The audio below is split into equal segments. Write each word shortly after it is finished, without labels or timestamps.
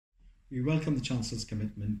We welcome the Chancellor's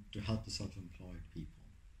commitment to help the self-employed people.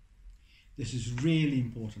 This is really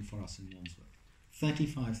important for us in Wandsworth.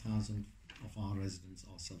 35,000 of our residents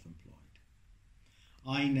are self-employed.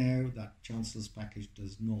 I know that Chancellor's package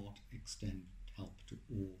does not extend help to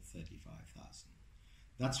all 35,000.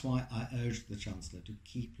 That's why I urge the Chancellor to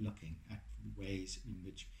keep looking at ways in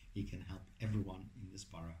which he can help everyone in this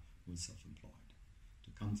borough who is self-employed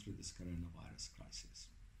to come through this coronavirus crisis.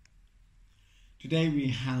 Today we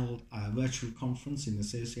held a virtual conference in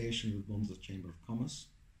association with Wandsworth Chamber of Commerce.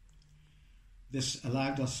 This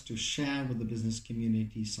allowed us to share with the business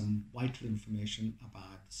community some vital information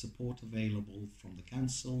about the support available from the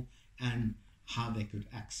council and how they could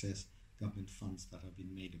access government funds that have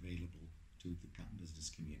been made available to the business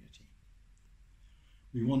community.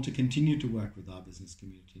 We want to continue to work with our business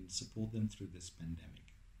community and support them through this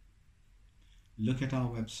pandemic. Look at our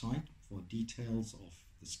website for details of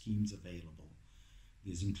the schemes available.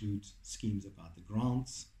 These include schemes about the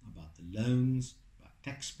grants, about the loans, about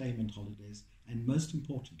tax payment holidays, and most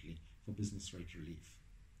importantly, for business rate relief.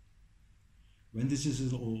 When this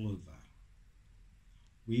is all over,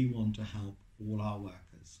 we want to help all our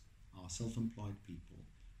workers, our self-employed people,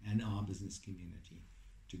 and our business community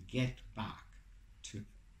to get back to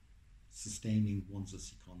sustaining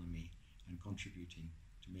Wandsworth's economy and contributing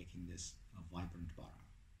to making this a vibrant borough.